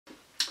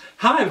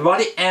Hi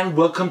everybody and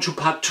welcome to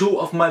part 2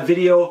 of my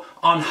video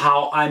on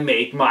how I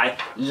make my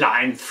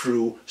line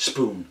through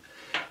spoon.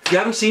 If you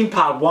haven't seen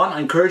part 1, I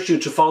encourage you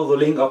to follow the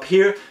link up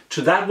here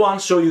to that one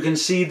so you can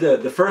see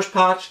the first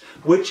part,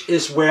 which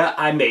is where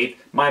I made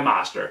my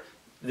master.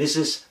 This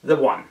is the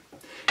one.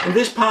 In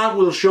this part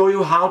we'll show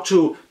you how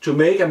to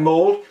make a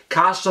mold,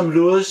 cast some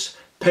lures,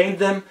 paint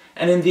them,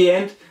 and in the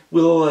end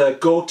we'll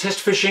go test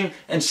fishing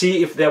and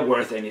see if they're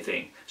worth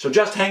anything. So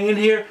just hang in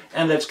here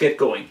and let's get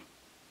going.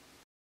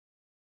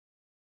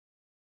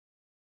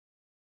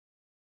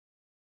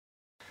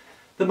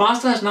 The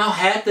master has now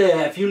had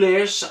a few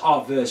layers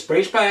of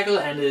spray spackle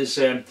and is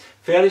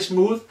fairly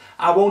smooth.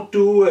 I won't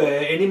do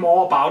any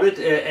more about it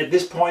at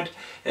this point.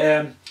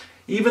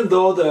 Even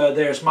though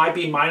there's might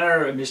be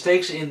minor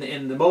mistakes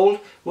in the mold,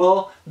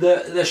 well,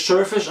 the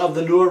surface of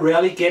the lure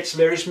rarely gets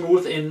very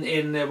smooth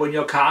when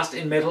you're cast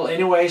in metal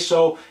anyway,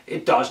 so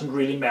it doesn't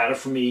really matter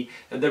for me.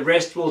 The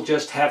rest will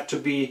just have to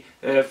be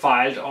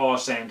filed or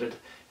sanded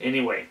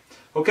anyway.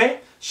 Okay,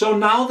 so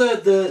now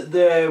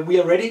we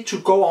are ready to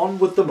go on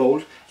with the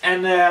mold,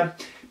 and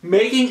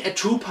making a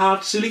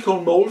two-part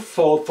silicone mold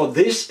for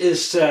this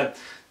is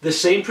the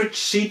same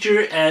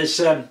procedure as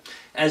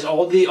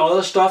all the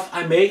other stuff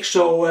I make.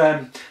 So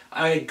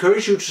I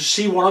encourage you to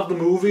see one of the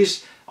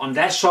movies on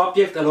that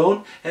subject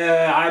alone.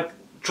 I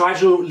try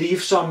to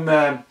leave some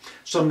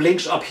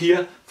links up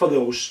here for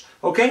those.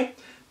 Okay,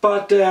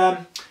 but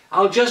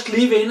I'll just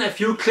leave in a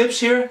few clips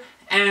here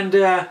and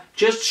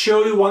just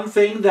show you one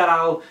thing, that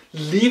I'll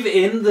leave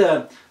in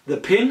the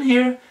pin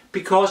here,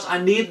 because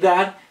I need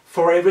that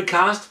for every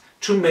cast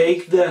to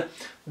make the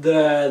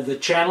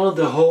channel,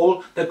 the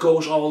hole that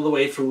goes all the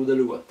way through the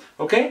lure.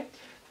 Okay,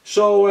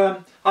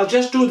 so I'll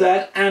just do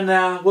that, and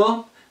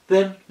well,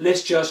 then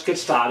let's just get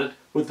started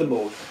with the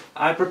mold.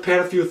 I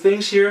prepared a few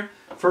things here.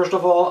 First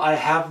of all, I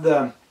have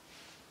the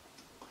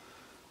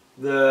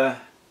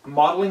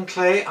modeling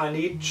clay I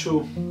need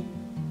to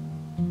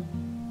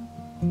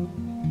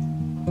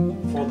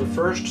for the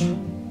first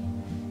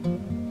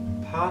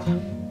part.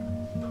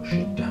 Push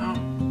it down.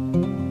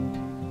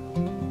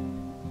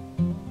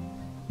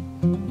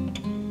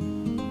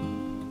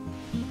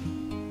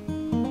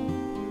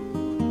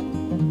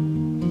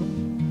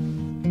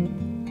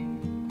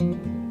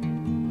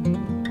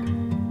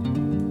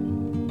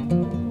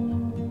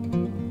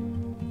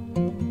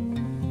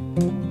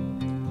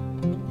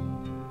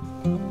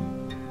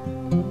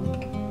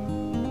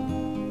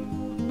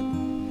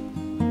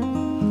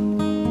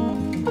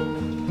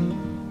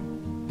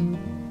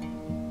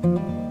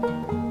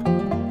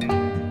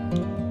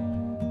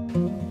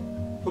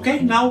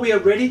 Okay, now we are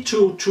ready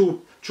to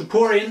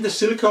pour in the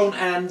silicone,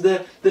 and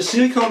the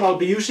silicone I'll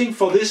be using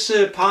for this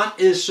part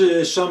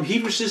is some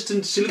heat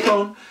resistant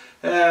silicone,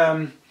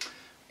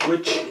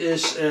 which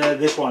is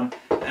this one.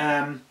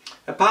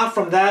 Apart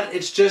from that,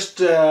 it's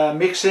just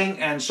mixing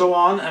and so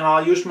on, and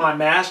I'll use my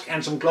mask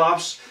and some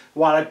gloves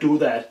while I do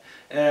that.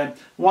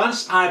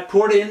 Once I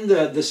poured in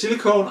the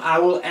silicone, I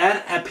will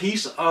add a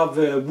piece of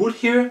wood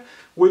here,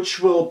 which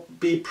will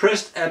be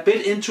pressed a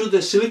bit into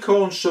the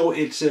silicone so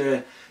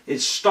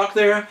it's stuck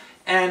there,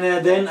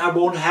 and then I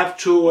won't have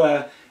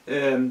to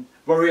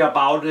worry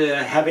about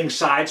having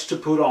sides to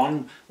put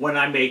on when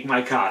I make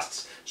my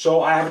casts.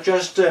 So I have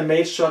just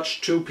made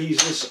such two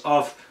pieces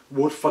of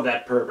wood for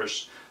that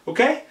purpose.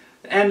 Okay,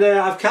 and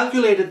I've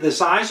calculated the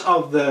size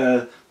of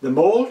the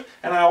mold,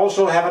 and I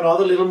also have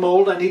another little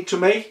mold I need to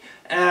make.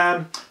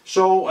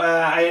 So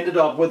I ended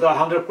up with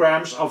 100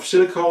 grams of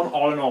silicone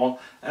all in all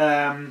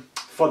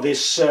for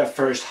this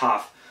first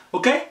half.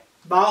 Okay.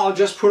 Now I'll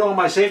just put on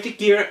my safety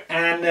gear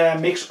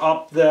and mix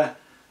up the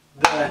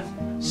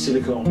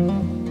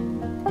silicone.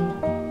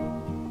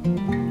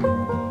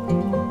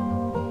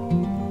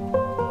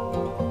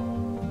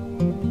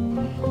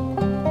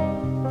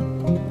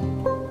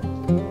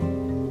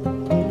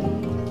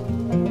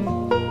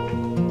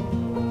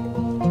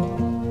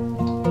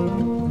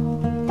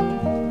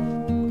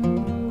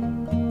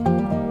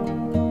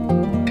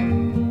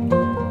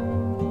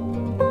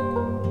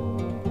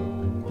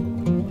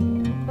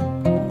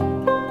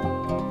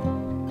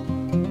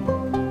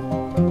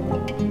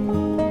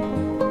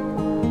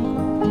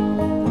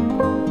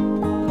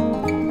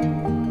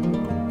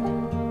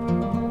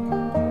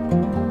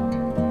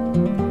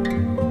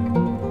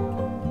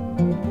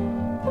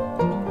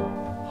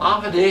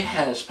 Half a day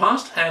has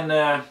passed,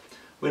 and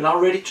we're now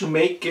ready to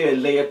make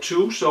layer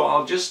 2. So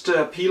I'll just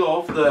peel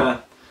off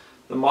the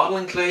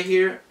modeling clay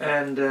here,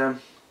 and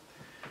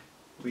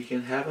we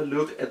can have a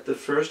look at the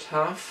first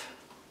half.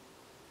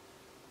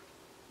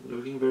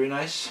 Looking very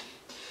nice.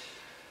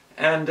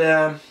 And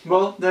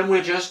well, then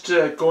we're just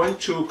going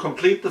to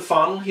complete the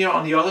funnel here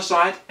on the other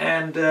side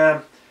and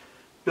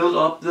build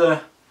up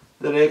the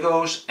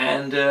Legos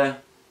and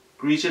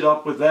grease it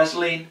up with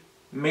Vaseline,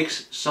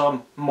 mix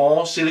some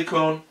more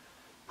silicone,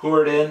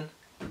 pour it in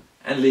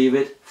and leave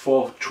it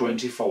for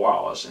 24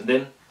 hours, and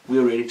then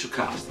we're ready to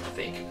cast, I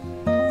think.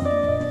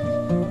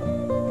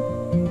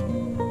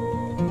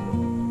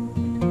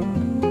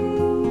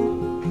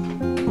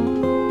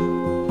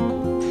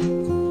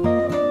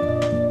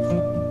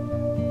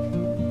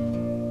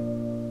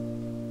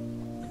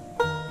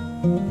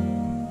 "24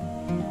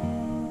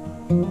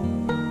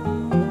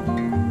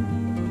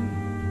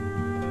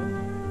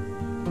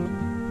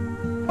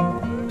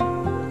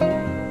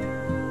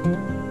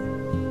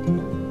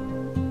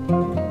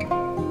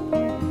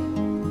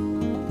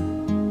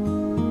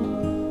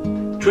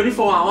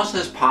 hours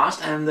has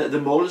passed and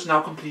the mold is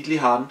now completely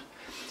hardened.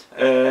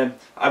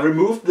 I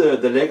removed the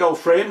Lego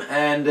frame,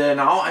 and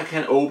now I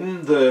can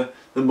open the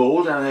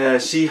mold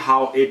and see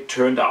how it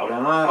turned out.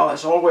 And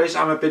as always,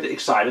 I'm a bit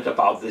excited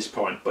about this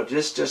point, but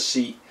let's just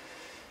see.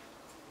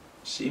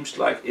 Seems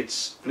like it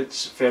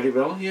splits fairly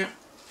well here.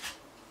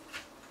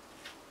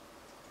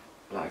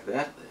 Like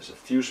that. There's a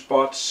few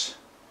spots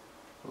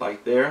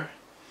like there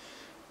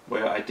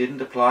where I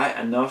didn't apply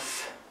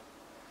enough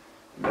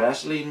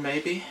Vaseline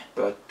maybe,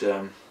 but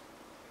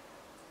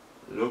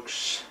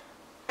looks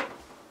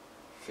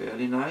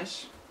fairly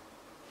nice.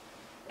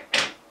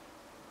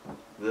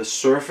 The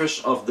surface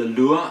of the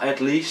lure at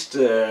least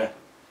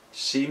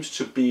seems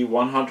to be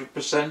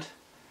 100%,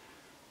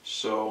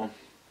 so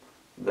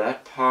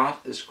that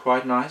part is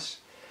quite nice.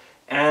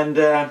 And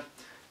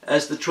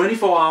as the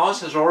 24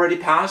 hours has already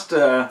passed,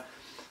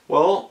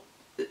 well,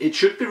 it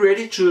should be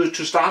ready to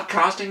start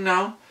casting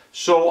now.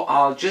 So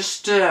I'll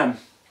just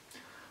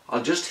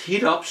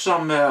heat up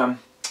some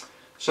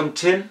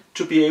tin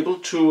to be able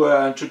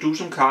to do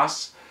some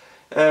casts.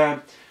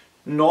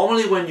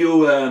 Normally when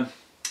you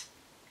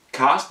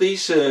cast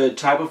these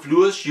type of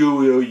lures,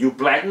 you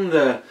blacken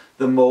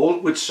the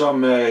mold with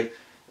some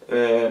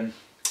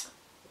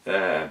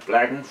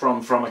blacken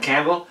from a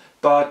candle,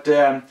 but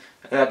I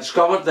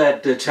discovered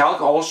that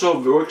talc also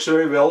works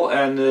very well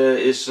and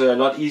is a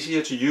lot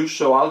easier to use,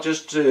 so I'll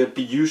just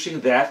be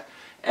using that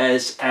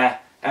as a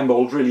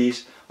mold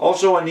release.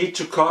 Also, I need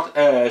to cut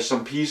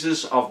some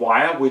pieces of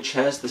wire which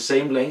has the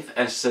same length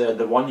as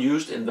the one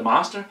used in the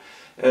master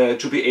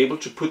to be able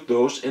to put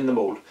those in the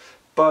mold.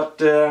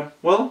 But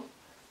well,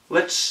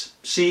 let's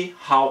see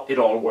how it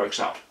all works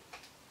out.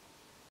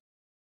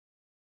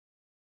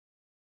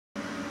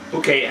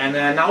 Okay, and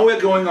now we're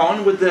going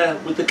on with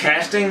the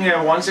casting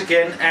once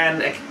again,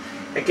 and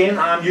again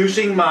I'm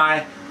using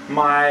my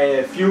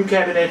fume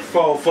cabinet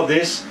for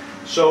this,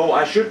 so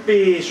I should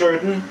be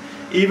certain,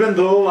 even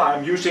though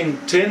I'm using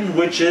tin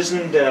which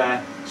isn't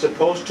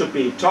supposed to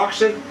be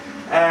toxic,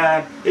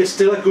 it's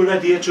still a good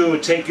idea to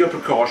take your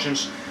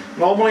precautions.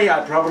 Normally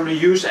I probably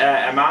use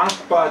a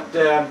mask, but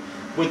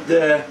with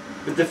the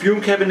fume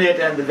cabinet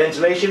and the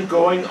ventilation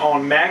going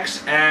on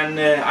max, and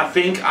I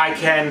think I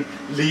can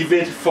leave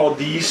it for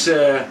these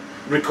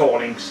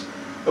recordings.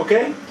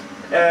 Okay,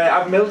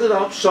 I've melted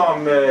up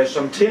some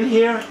tin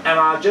here, and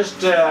I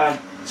just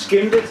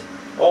skimmed it,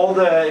 all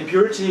the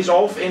impurities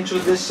off into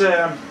this,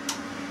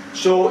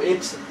 so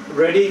it's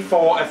ready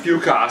for a few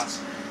casts.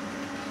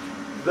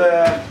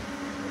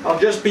 I'll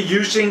just be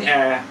using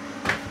a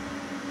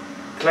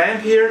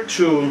clamp here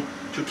to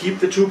keep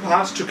the two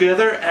parts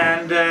together,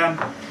 and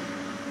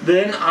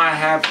then I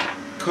have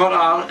cut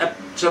out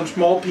some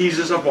small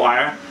pieces of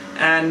wire,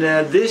 and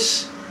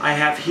this I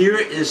have here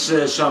is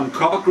some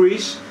copper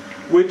grease,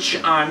 which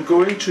I'm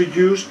going to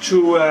use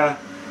to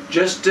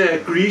just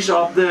grease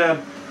up the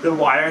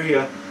wire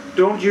here.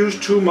 Don't use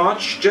too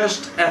much,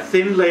 just a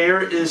thin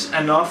layer is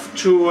enough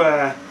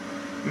to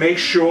make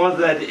sure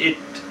that it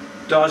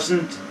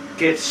doesn't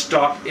get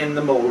stuck in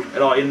the mold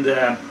or in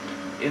the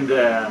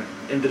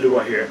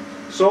lure here.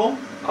 So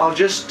I'll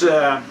just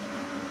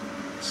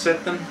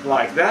set them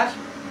like that,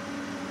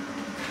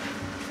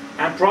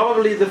 and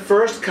probably the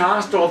first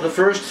cast or the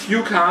first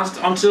few casts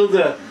until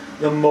the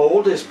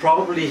mold is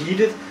probably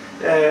heated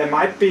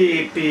might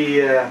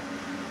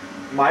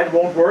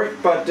won't work,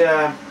 but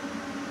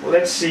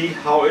let's see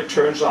how it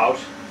turns out.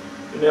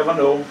 You never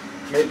know,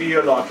 maybe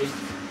you're lucky.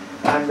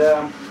 And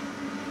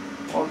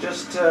I'll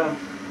just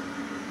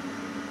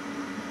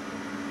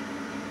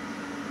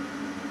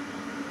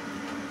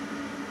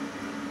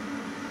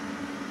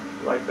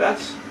like that.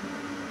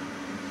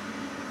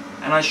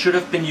 And I should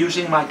have been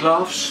using my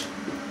gloves.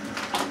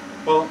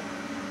 Well,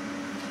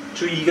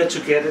 too eager to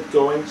get it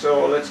going,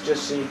 so let's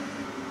just see.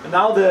 And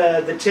now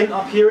the tin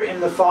up here in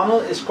the funnel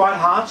is quite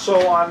hard,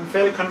 so I'm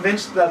fairly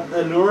convinced that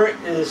the lure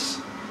is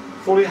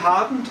fully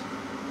hardened.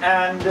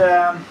 And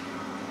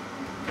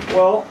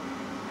well,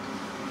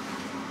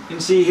 you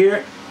can see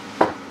here,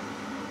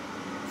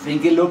 I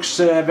think it looks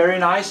very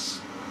nice.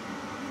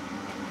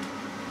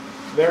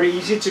 Very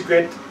easy to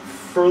get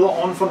further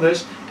on from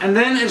this. And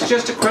then it's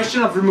just a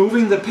question of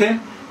removing the pin,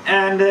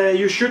 and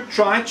you should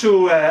try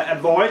to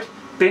avoid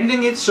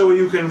bending it so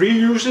you can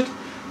reuse it.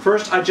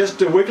 First I just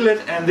wiggle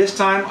it, and this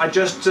time I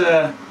just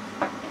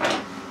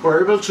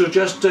were able to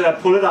just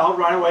pull it out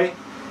right away.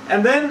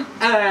 And then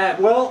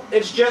well,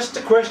 it's just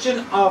a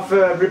question of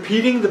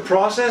repeating the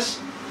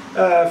process.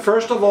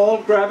 First of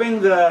all,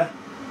 grabbing a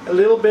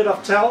little bit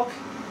of talc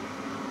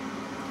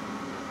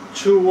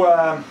to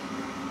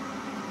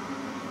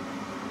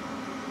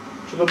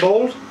the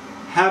mold,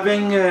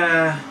 having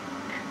a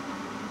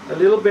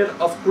little bit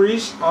of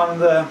grease on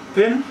the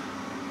pin,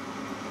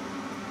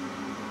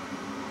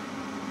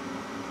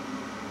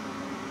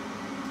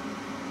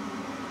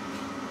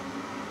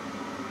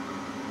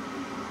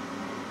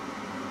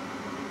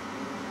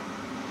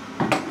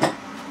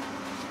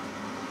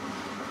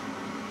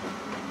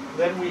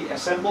 Then we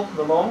assemble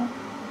the loam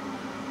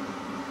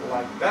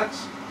like that.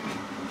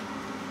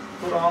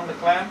 Put on the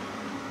clamp.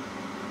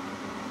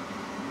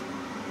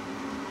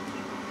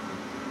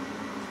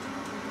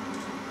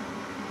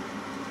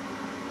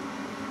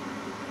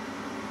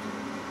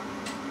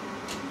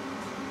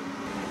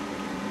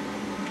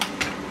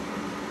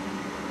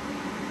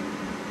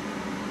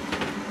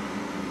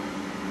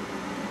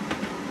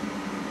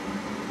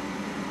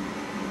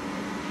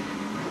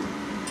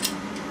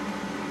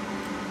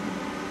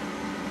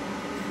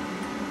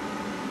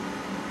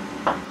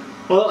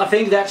 Well, I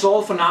think that's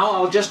all for now.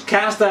 I'll just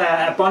cast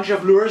a bunch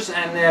of lures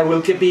and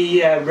we'll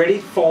be ready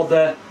for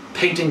the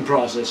painting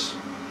process.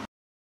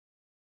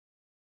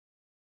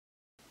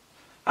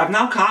 I've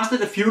now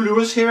casted a few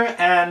lures here,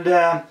 and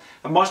I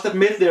must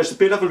admit there's a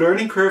bit of a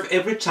learning curve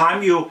every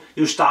time you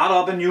start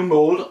up a new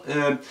mold.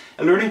 A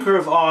learning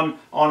curve on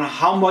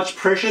how much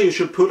pressure you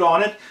should put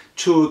on it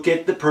to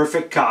get the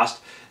perfect cast.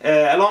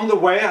 Along the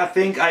way I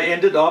think I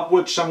ended up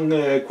with some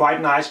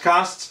quite nice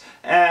casts,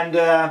 and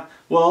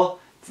well,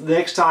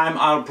 next time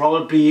I'll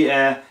probably be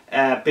a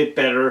bit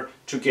better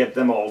to get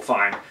them all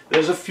fine.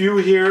 There's a few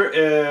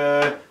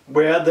here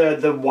where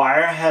the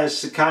wire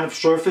has kind of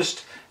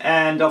surfaced,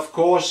 and of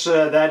course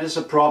that is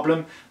a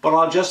problem, but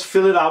I'll just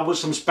fill it out with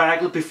some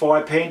spackle before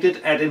I paint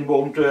it, and it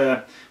won't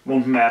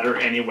matter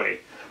anyway.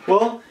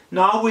 Well,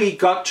 now we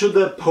got to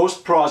the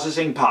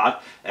post-processing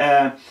part,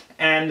 and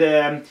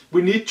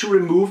we need to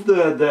remove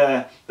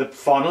the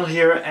funnel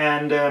here,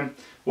 and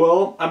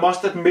well, I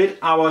must admit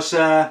I was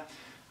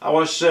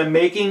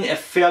making a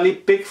fairly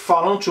big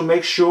funnel to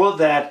make sure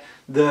that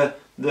the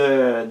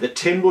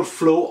tin would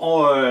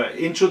flow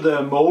into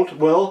the mold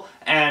well,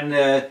 and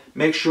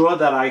make sure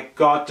that I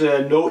got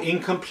no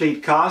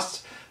incomplete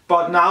casts.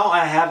 But now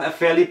I have a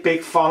fairly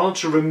big funnel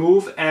to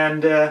remove,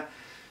 and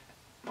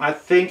I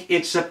think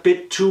it's a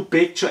bit too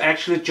big to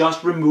actually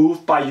just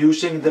remove by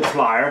using the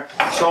plier.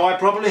 So I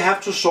probably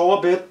have to saw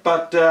a bit,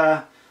 but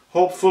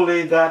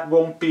hopefully that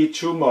won't be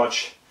too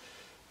much.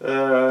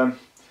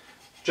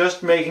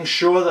 Just making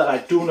sure that I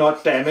do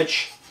not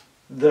damage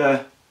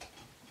the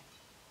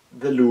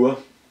lure.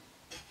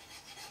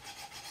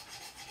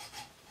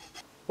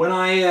 When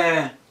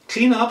I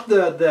clean up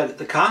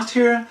the cast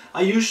here,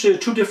 I use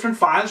two different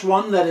files,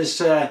 one that is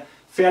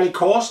fairly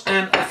coarse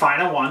and a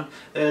finer one.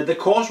 The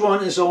coarse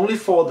one is only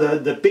for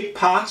the big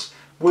parts,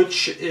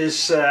 which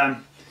is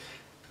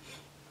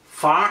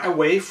far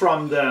away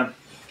from the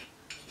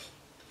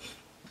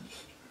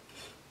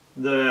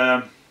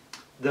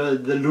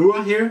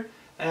lure here.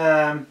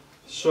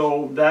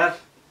 So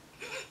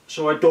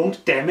I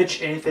don't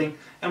damage anything.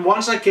 And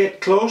once I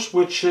get close,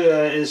 which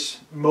is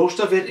most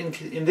of it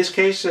in this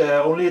case,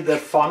 only the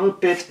funnel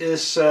bit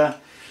is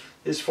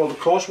for the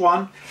coarse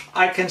one,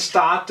 I can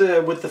start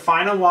with the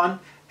finer one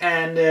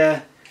and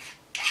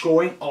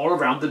going all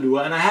around the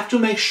lure. And I have to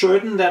make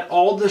certain that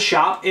all the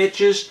sharp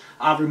edges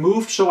are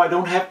removed, so I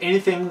don't have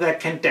anything that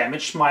can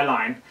damage my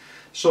line.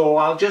 So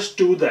I'll just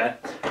do that.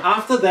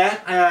 After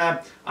that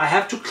I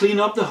have to clean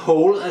up the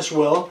hole as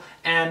well,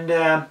 and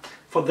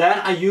for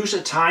that I use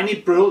a tiny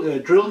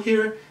drill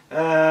here,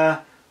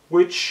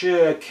 which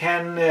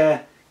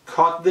can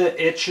cut the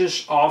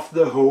edges of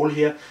the hole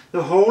here.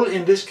 The hole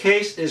in this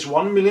case is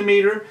 1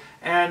 millimeter,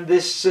 and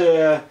this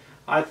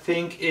I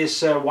think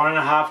is a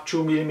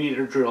 1.5–2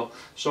 millimeter drill.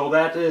 So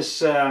that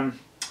is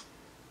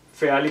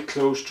fairly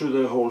close to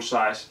the hole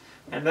size,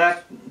 and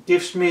that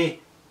gives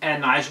me a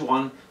nice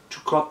one to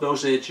cut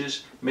those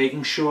edges,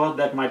 making sure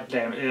that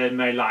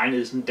my line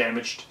isn't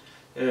damaged.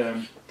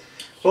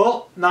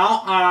 Well,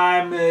 now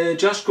I'm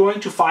just going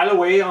to file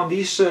away on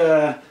these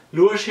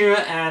lures here,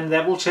 and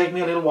that will take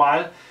me a little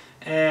while,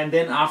 and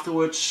then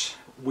afterwards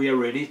we are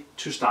ready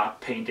to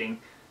start painting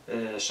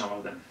some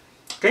of them.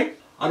 Okay?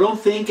 I don't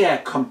think a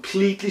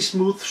completely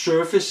smooth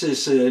surface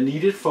is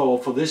needed for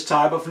this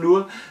type of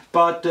lure,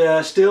 but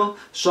still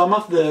some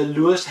of the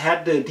lures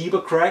had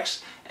deeper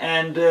cracks,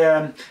 and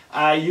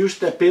I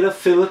used a bit of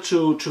filler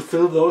to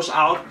fill those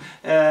out.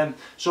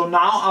 So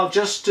now I'll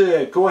just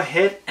go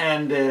ahead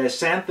and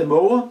sand them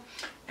over,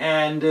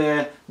 and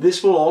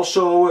this will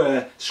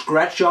also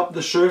scratch up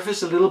the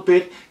surface a little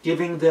bit,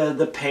 giving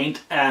the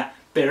paint a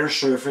better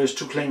surface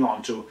to cling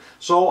on to.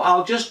 So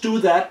I'll just do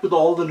that with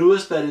all the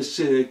lures that is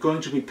going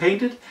to be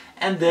painted,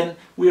 and then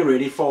we're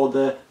ready for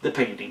the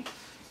painting.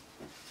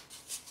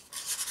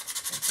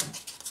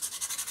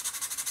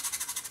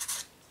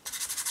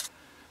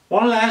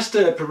 One last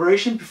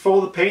preparation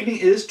before the painting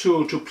is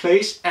to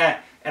place a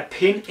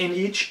pin in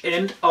each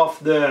end of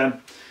the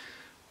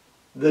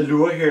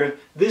lure here.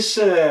 This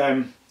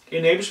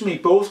enables me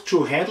both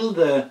to handle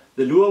the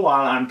lure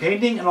while I'm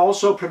painting, and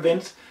also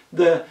prevent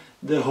the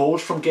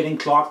holes from getting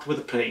clogged with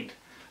the paint.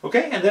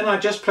 Okay, and then I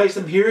just place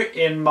them here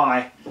in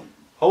my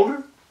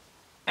holder,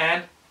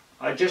 and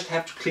I just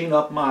have to clean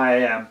up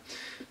my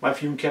my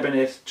fume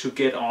cabinet to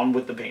get on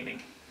with the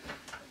painting.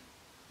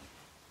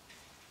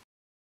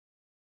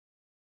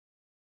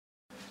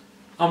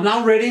 I'm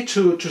now ready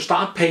to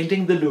start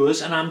painting the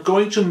lures, and I'm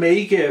going to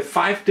make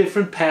 5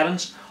 different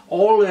patterns,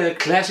 all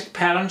classic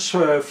patterns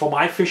for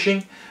my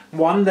fishing,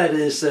 one that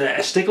is a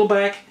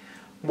stickleback,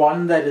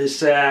 one that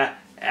is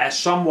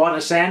somewhat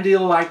a sand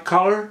eel-like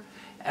color,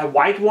 a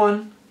white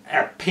one,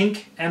 a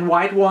pink and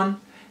white one,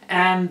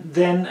 and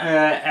then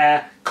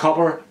a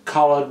copper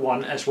colored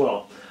one as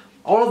well.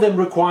 All of them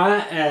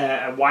require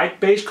a white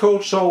base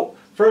coat, so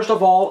first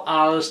of all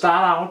I'll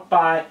start out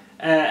by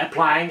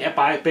applying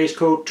a base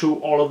coat to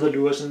all of the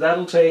lures, and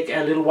that'll take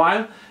a little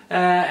while,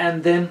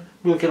 and then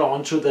we'll get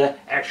on to the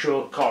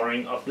actual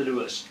coloring of the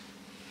lures.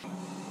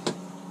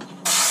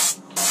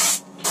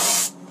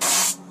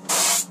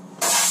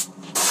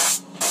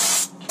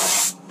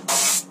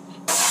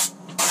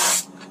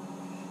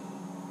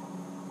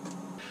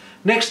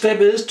 Next step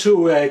is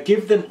to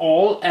give them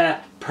all a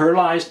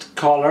pearlized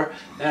color.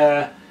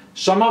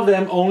 Some of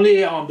them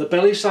only on the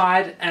belly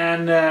side,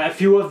 and a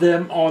few of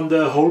them on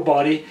the whole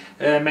body,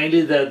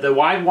 mainly the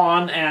white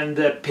one and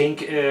the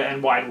pink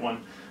and white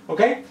one.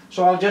 Okay,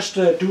 so I'll just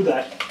do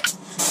that.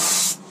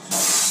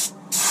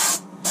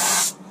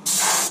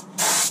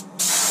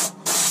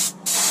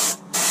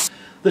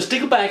 The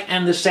stickleback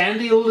and the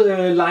sand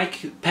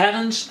eel-like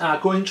patterns are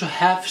going to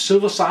have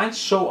silver sides,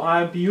 so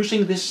I'll be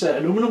using this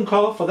aluminum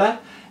color for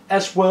that,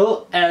 as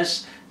well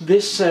as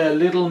this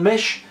little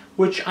mesh,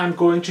 which I'm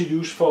going to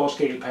use for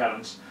scale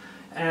patterns.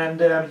 And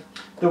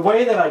the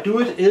way that I do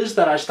it is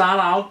that I start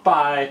out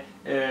by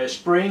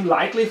spraying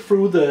lightly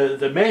through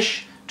the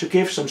mesh to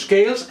give some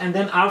scales, and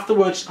then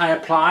afterwards I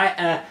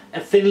apply a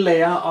thin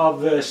layer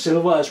of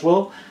silver as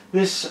well.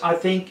 This, I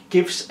think,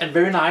 gives a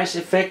very nice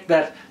effect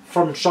that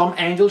from some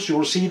angles you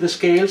will see the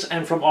scales,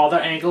 and from other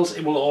angles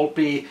it will all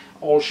be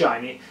all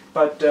shiny.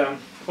 But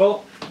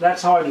well,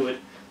 that's how I do it.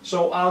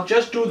 So I'll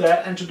just do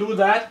that, and to do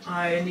that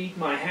I need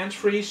my hands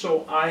free,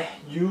 so I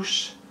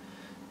use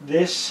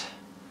this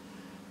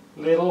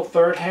little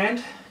third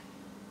hand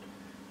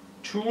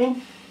tool.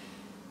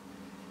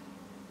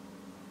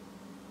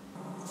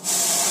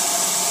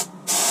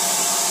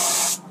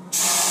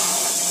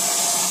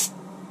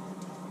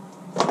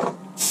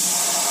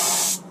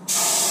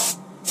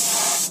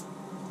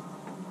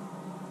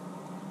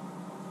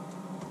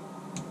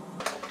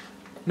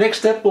 Next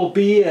step will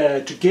be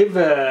to give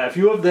a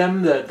few of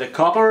them the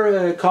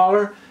copper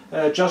color,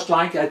 just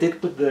like I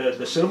did with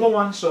the silver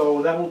one,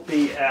 so that will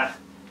be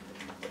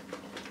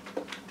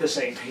the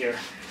same here.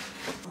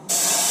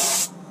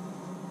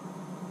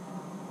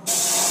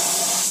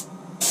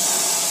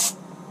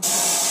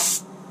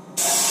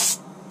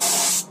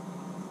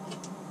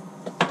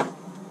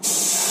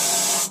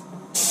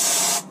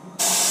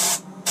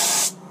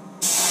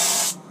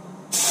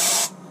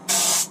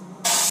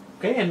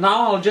 Okay, and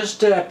now I'll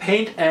just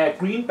paint a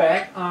green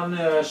back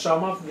on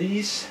some of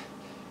these,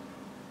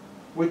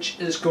 which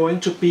is going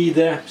to be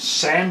the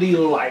sand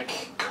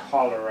eel-like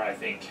color, I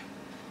think.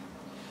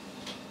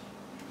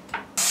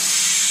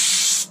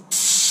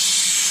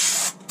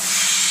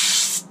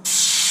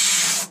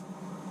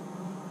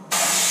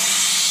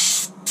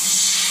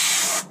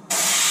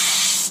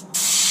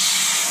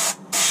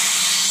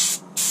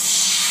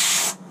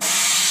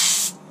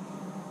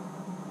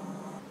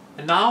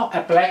 And now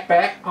a black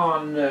back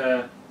on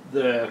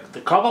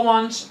the copper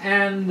ones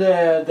and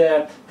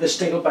the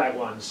stickleback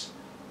ones,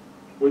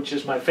 which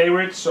is my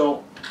favorite,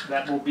 so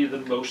that will be the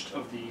most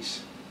of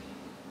these.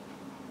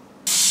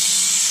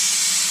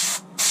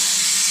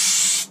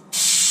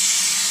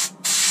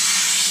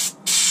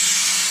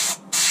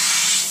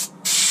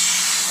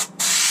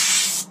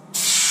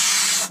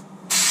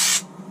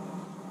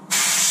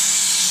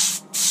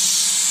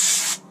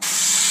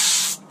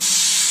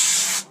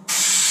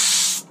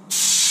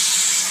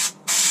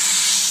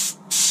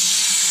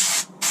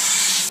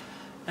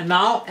 And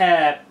now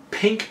a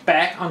pink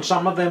back on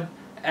some of them,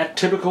 a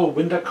typical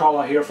winter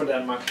color here for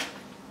Denmark.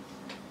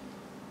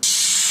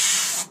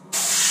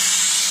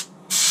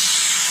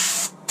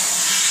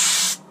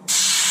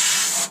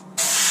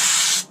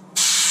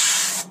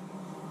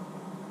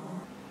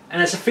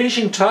 And as a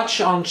finishing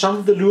touch on some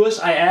of the lures,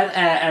 I add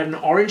an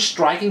orange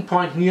striking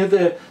point near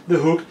the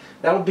hook.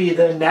 That will be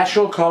the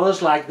natural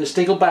colors like the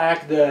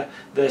stickleback,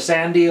 the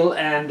sand eel,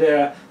 and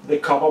the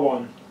copper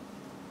one.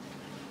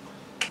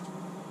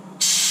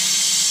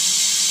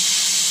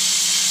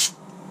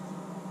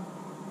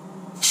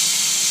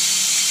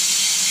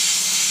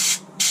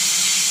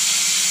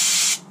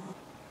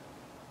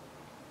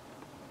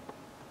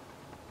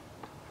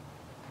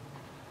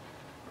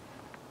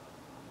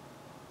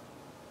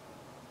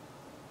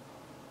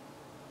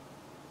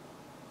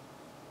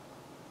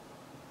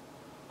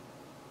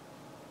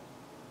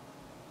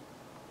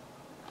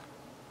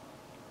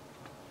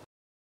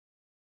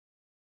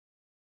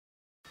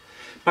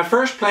 My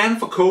first plan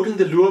for coating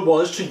the lure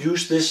was to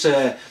use this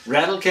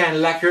rattle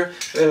can lacquer,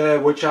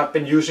 which I've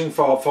been using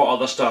for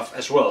other stuff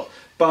as well.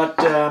 But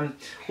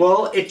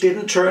well, it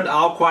didn't turn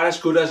out quite as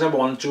good as I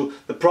wanted to.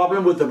 The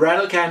problem with the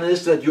rattle can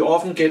is that you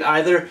often get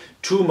either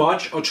too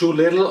much or too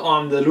little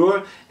on the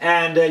lure,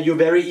 and you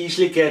very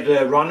easily get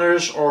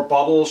runners or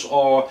bubbles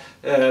or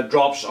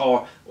drops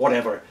or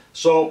whatever.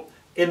 So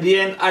in the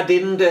end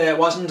I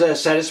wasn't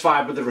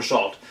satisfied with the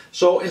result.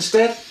 So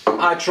instead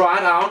I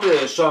tried out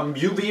some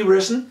UV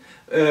resin,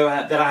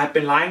 that I have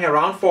been lying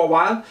around for a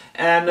while,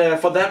 and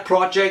for that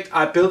project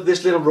I built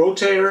this little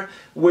rotator,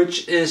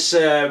 which is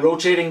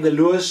rotating the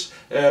lures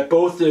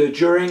both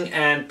during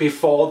and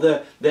before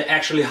the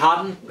actually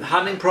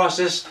hardening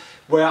process,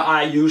 where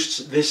I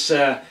used this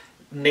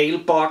nail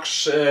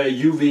box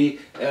UV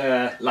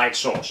light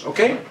source.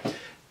 Okay,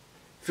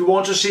 if you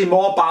want to see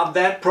more about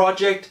that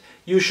project,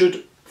 you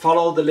should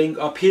follow the link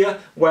up here,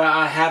 where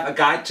I have a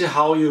guide to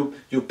how you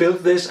build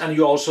this, and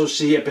you also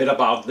see a bit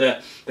about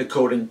the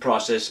coating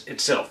process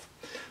itself.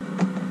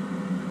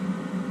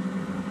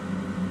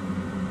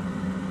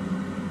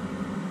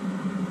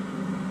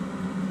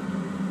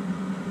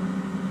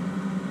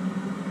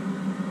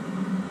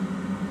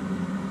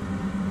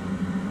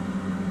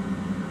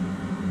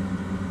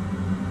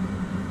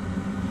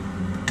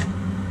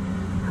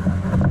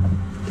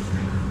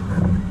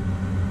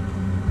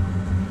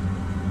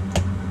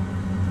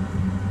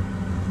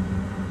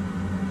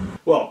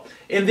 Well,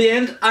 in the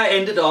end I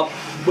ended up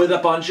with a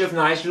bunch of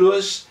nice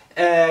lures,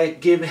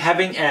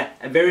 having a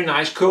very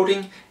nice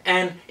coating,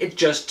 and it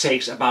just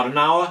takes about an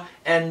hour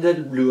and the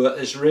lure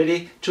is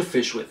ready to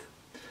fish with.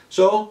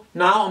 So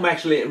now I'm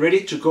actually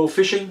ready to go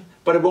fishing,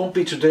 but it won't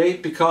be today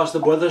because the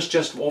weather's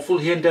just awful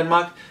here in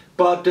Denmark.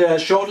 But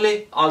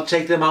shortly I'll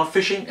take them out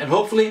fishing, and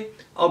hopefully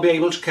I'll be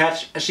able to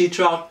catch a sea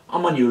trout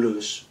on my new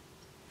lures.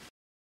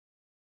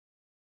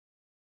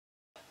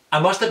 I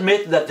must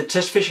admit that the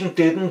test fishing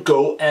didn't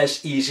go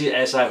as easy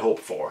as I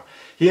hoped for.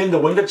 Here in the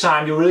winter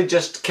time you really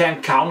just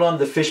can't count on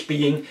the fish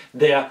being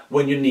there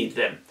when you need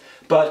them.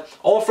 But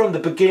all from the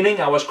beginning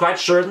I was quite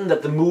certain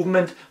that the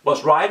movement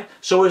was right,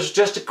 so it's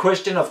just a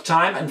question of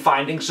time and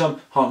finding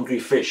some hungry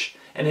fish.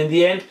 And in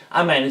the end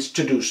I managed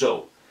to do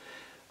so.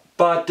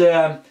 But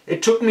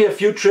it took me a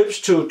few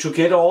trips to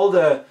get all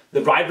the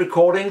right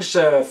recordings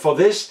for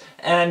this,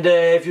 and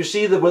if you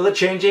see the weather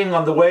changing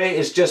on the way,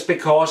 it's just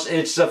because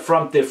it's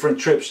from different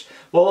trips.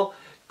 Well,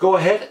 go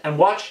ahead and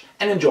watch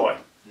and enjoy.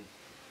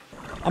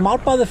 I'm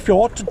out by the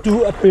fjord to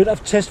do a bit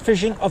of test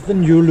fishing of the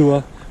new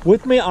lure.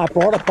 With me I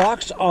brought a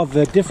box of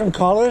different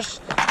colors,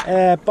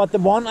 but the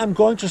one I'm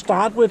going to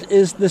start with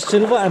is the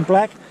silver and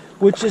black,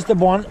 which is the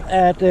one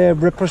that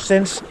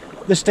represents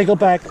the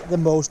stickleback the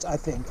most, I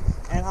think.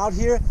 And out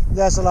here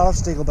there's a lot of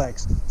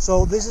sticklebacks,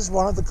 so this is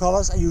one of the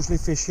colors I usually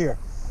fish here.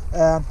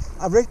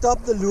 I rigged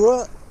up the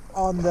lure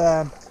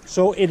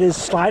so it is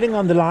sliding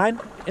on the line.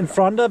 In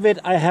front of it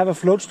I have a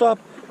float stop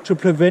to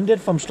prevent it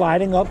from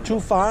sliding up too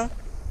far.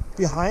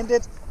 Behind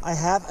it I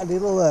have a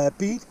little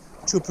bead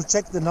to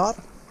protect the knot,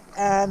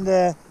 and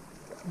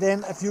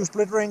then a few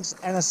split rings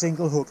and a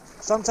single hook.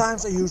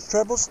 Sometimes I use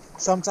trebles,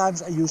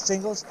 sometimes I use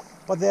singles,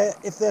 but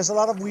if there's a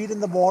lot of weed in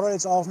the water,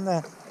 it's often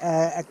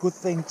a good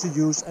thing to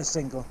use a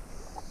single.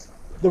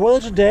 The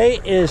weather today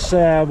is,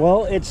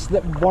 well, it's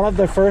one of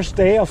the first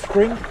day of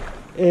spring.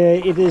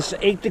 It is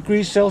 8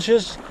 degrees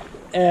Celsius.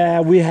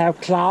 We have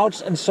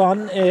clouds and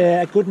sun,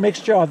 a good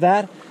mixture of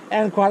that,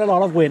 and quite a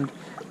lot of wind.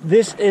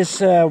 This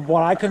is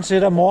what I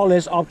consider more or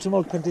less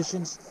optimal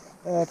conditions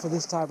for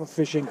this type of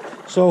fishing.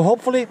 So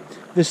hopefully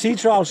the sea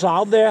trouts are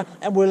out there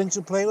and willing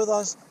to play with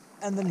us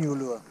and the new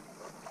lure.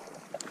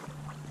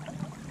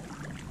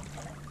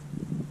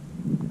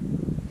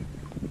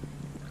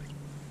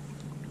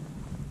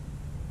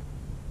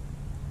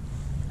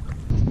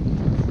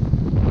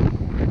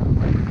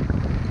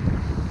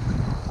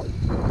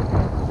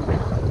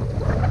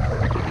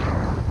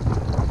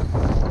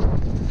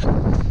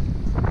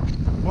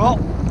 Well,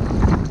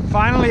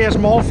 finally a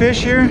small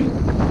fish here.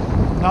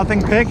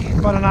 Nothing big,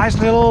 but a nice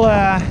little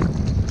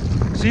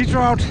sea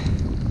trout.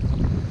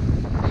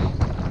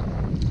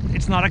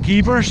 It's not a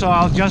keeper, so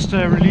I'll just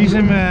release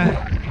him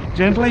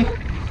gently.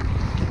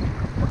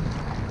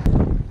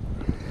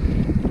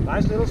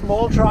 Nice little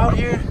small trout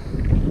here.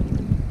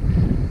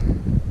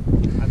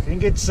 I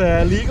think it's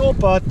legal,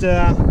 but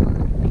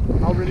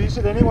I'll release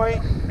it anyway.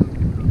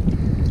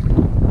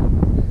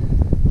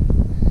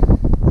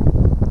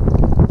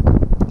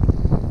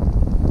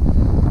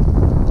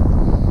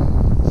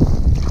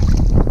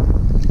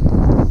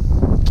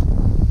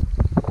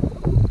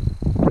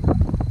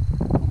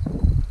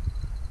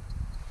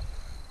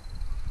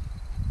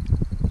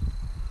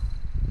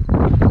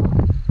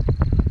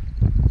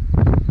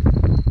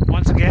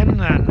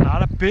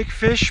 Not a big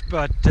fish,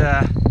 but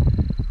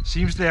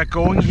seems they are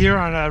going here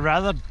on a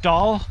rather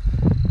dull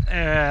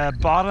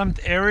bottomed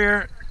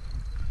area.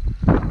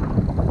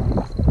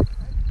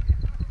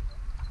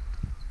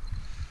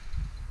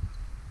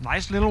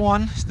 Nice little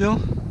one still,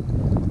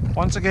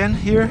 once again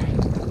here.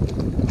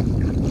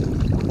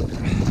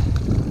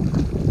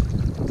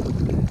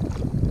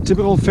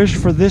 Typical fish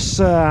for this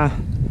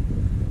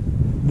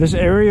this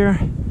area,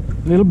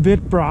 a little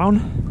bit brown,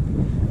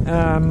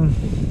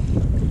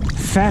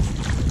 fat.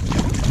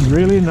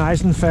 Really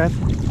nice and fat.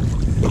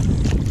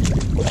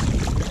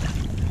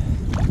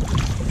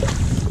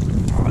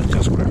 I'll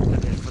just grab the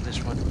net for this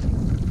one.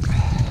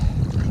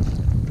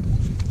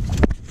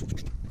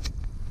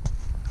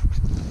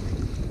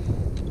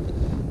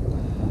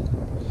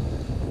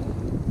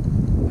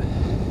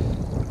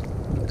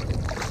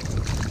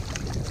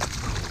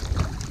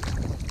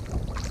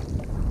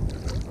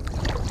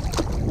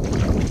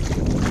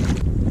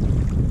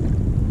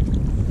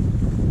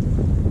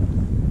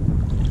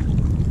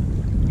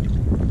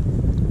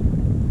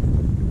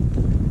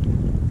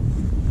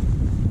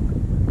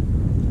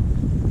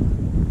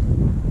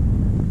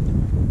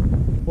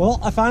 Well,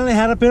 I finally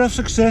had a bit of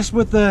success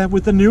with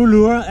the new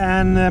lure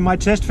and my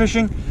test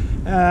fishing.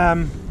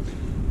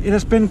 It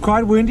has been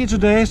quite windy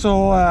today,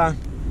 so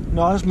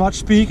not as much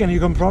speak, and you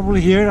can probably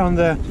hear it on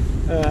the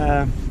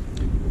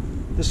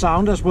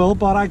sound as well.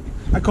 But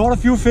I caught a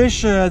few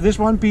fish, this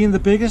one being the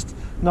biggest.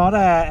 Not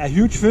a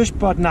huge fish,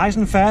 but nice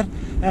and fat,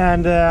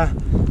 and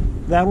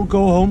that will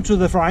go home to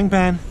the frying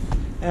pan.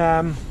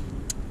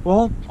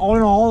 Well, all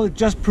in all, it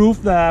just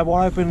proved that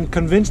what I've been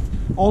convinced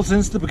all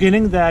since the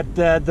beginning, that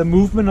the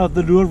movement of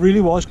the lure really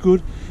was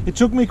good. It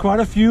took me quite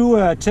a few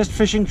test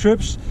fishing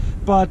trips,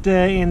 but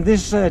in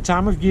this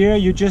time of year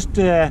you just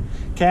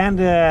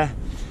can't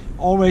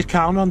always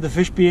count on the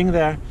fish being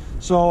there.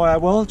 So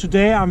well,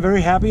 today I'm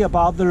very happy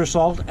about the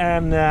result,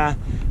 and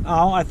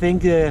now I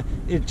think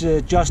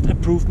it just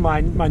approved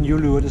my new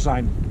lure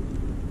design.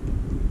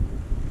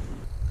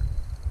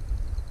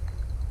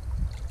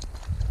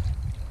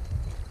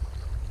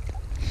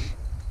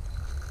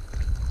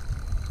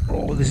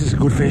 Oh, this is a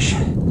good fish.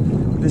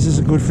 This is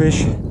a good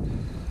fish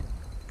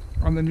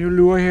on the new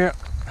lure here.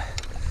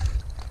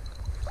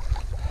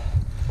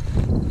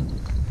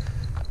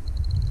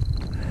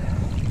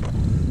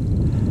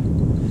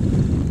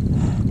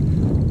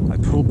 I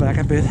pull back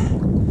a bit.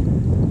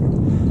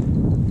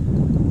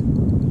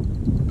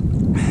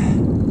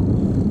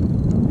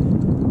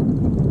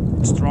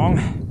 Strong,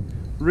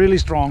 really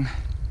strong.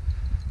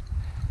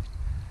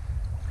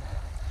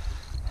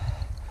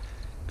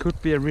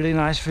 Could be a really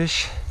nice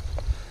fish.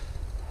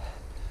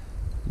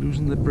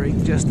 Loosen the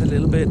brake just a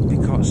little bit,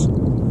 because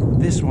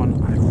this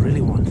one I really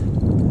want.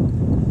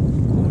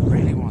 I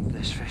really want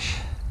this fish.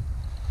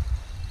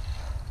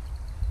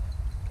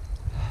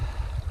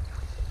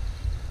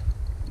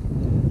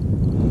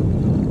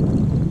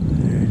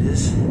 There it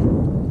is.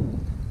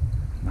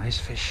 Nice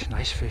fish,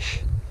 nice fish.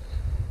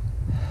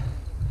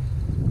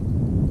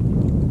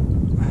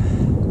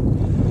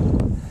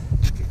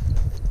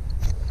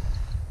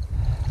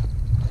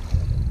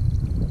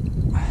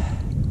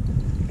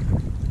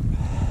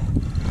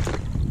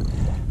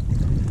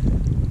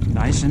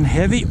 Nice and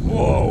heavy.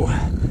 Whoa!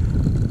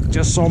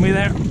 Just saw me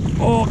there.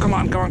 Oh, come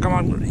on, come on, come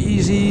on.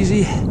 Easy,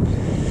 easy.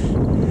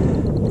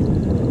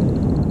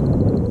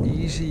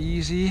 Easy,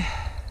 easy.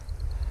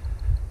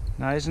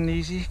 Nice and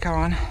easy. Come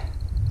on.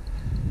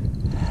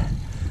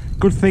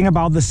 Good thing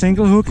about the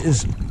single hook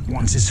is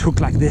once it's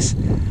hooked like this,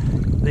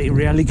 they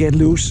rarely get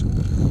loose.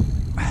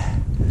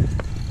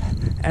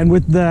 And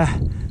with the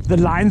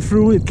line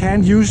through, it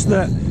can't use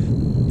the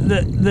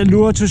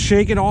lure to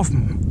shake it off.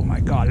 Oh my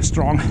God, it's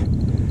strong.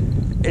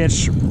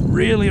 It's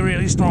really,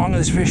 really strong,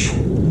 this fish.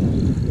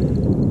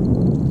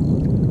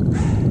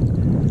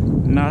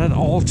 Not at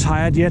all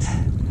tired yet.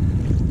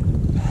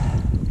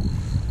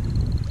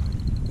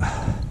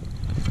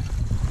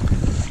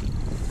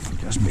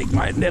 Just make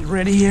my net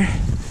ready here.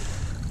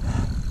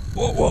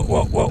 Whoa, whoa,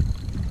 whoa, whoa.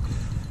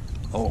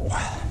 Oh,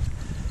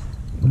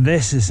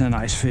 this is a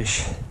nice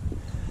fish.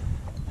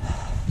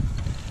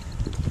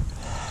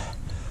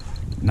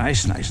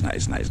 Nice, nice,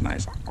 nice, nice,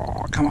 nice.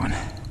 Oh, come on.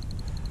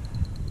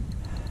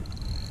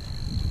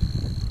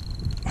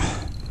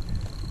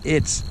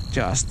 It's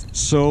just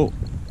so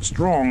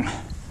strong.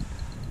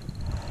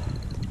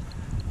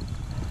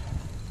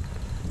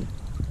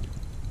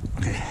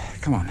 Okay,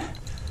 come on.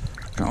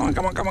 Come on,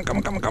 come on, come on, come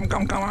on, come on, come on,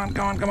 come on, come on,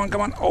 come on, come on,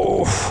 come on.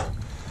 Oh.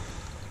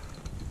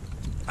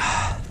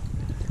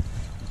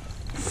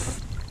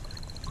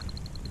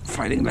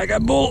 Fighting like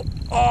a bull.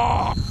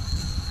 Oh.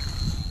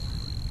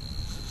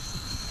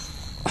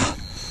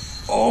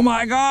 Oh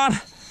my God.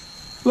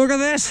 Look at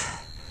this.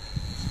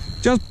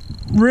 Just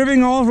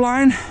ripping off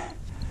line.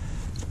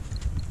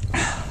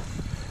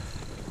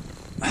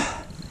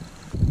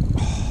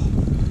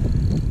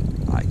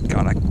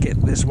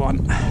 This one.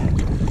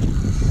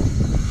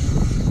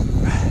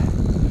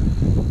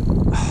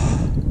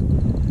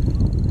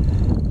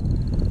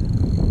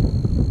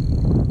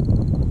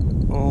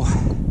 Oh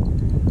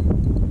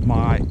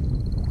my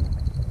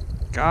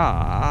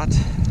God.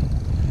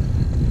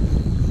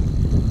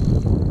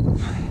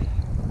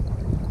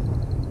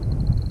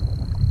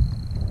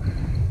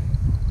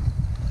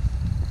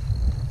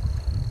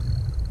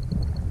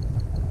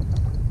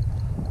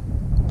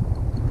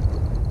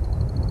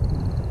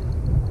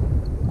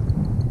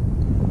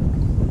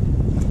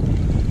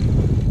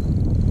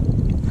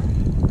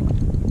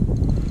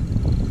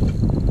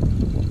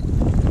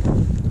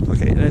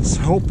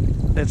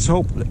 Let's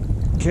hope.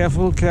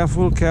 Careful,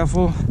 careful,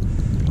 careful.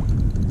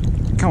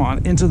 Come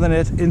on, into the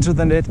net, into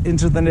the net,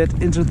 into the net,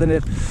 into the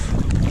net.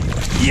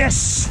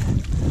 Yes!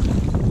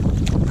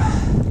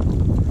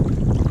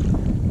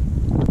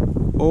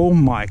 Oh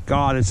my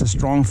God, it's a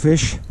strong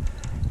fish.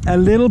 A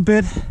little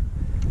bit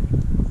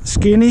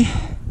skinny,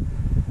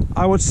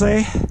 I would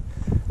say.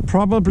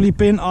 Probably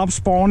been up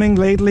spawning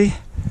lately.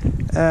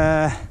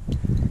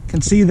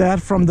 Can see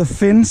that from the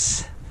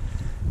fins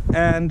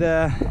and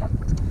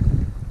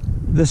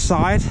the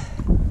side.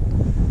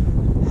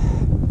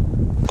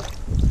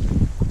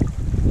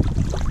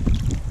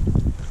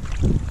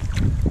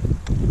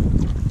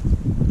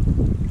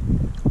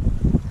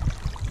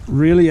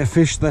 really a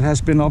fish that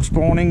has been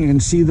upspawning. You can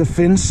see the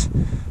fins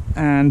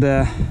and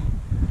the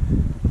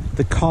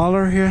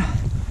color here.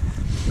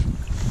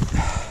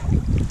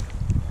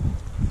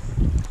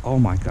 Oh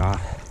my god,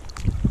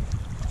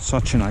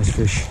 such a nice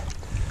fish.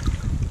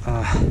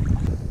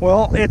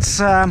 Well, it's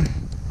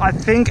I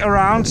think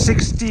around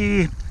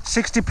 60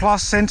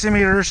 plus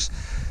centimeters,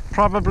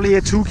 probably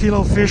a 2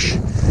 kilo fish,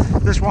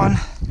 this one.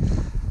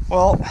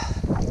 Well,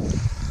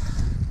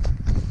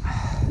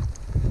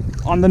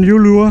 on the new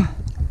lure,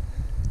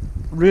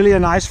 really a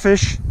nice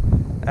fish.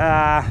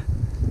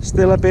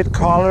 Still a bit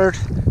colored,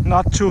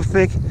 not too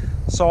thick,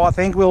 so I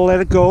think we'll let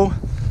it go.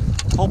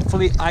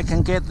 Hopefully I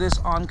can get this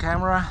on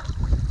camera.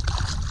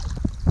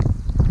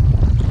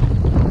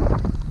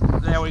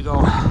 There we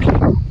go.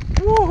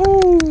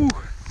 Woohoo!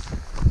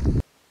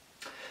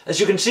 As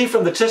you can see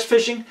from the test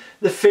fishing,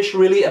 the fish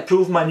really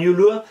approved my new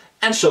lure,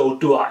 and so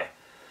do I.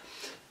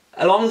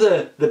 Along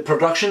the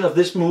production of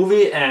this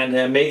movie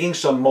and making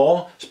some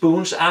more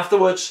spoons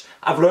afterwards,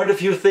 I've learned a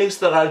few things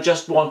that I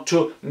just want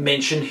to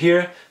mention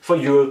here for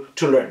you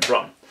to learn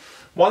from.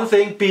 One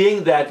thing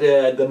being that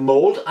the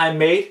mold I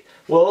made,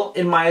 well,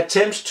 in my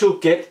attempts to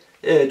get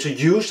to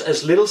use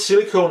as little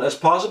silicone as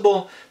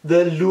possible,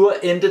 the lure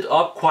ended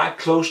up quite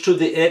close to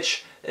the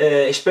edge,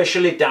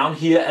 especially down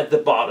here at the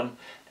bottom.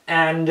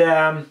 And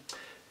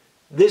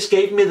this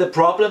gave me the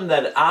problem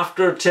that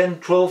after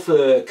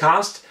 10-12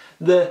 casts,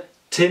 the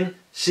tin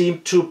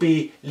seemed to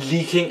be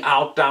leaking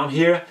out down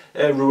here,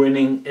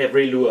 ruining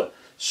every lure.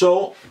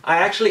 So I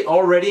actually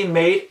already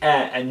made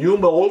a new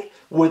mold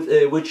with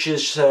which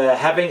is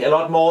having a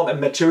lot more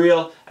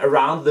material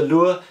around the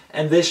lure,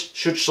 and this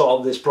should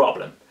solve this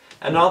problem.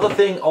 Another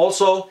thing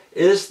also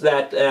is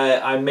that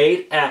I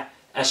made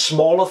a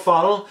smaller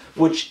funnel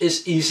which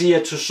is easier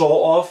to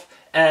saw off,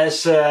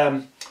 as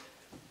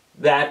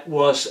that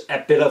was a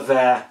bit of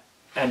an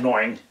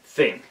annoying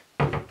thing.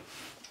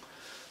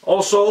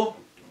 Also,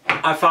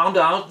 I found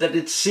out that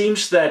it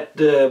seems that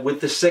with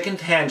the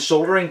second-hand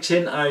soldering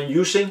tin I'm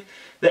using,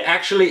 there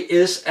actually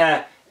is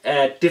a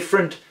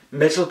different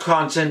metal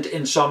content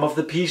in some of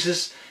the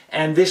pieces,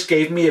 and this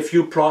gave me a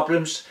few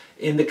problems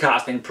in the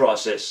casting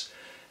process.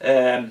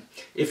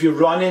 If you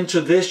run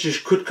into this, you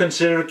could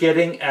consider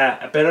getting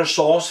a better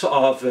source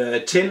of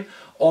tin,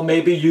 or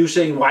maybe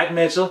using white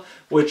metal,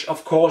 which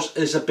of course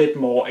is a bit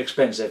more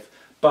expensive.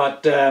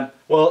 But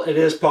well, it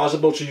is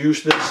possible to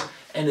use this,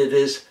 and it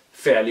is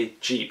fairly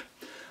cheap.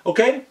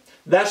 Okay,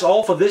 that's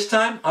all for this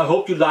time. I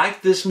hope you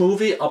liked this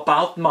movie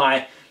about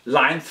my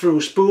line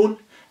through spoon,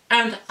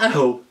 and I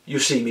hope you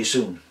see me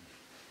soon.